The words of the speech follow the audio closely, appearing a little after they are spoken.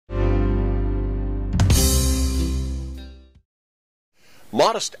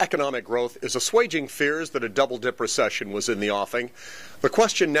Modest economic growth is assuaging fears that a double-dip recession was in the offing. The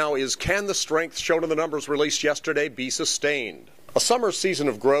question now is, can the strength shown in the numbers released yesterday be sustained? A summer season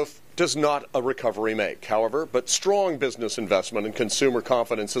of growth does not a recovery make, however, but strong business investment and consumer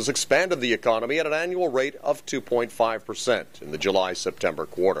confidence has expanded the economy at an annual rate of 2.5% in the July-September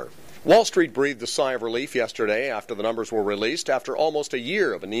quarter. Wall Street breathed a sigh of relief yesterday after the numbers were released after almost a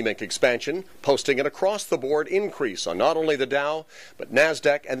year of anemic expansion, posting an across-the-board increase on not only the Dow, but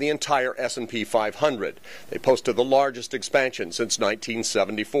NASDAQ and the entire S&P 500. They posted the largest expansion since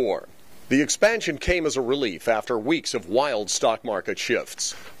 1974. The expansion came as a relief after weeks of wild stock market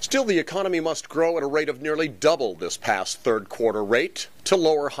shifts. Still, the economy must grow at a rate of nearly double this past third quarter rate to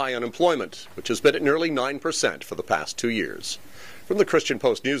lower high unemployment, which has been at nearly 9% for the past 2 years. From the Christian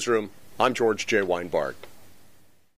Post newsroom, I'm George J. Wienbarg.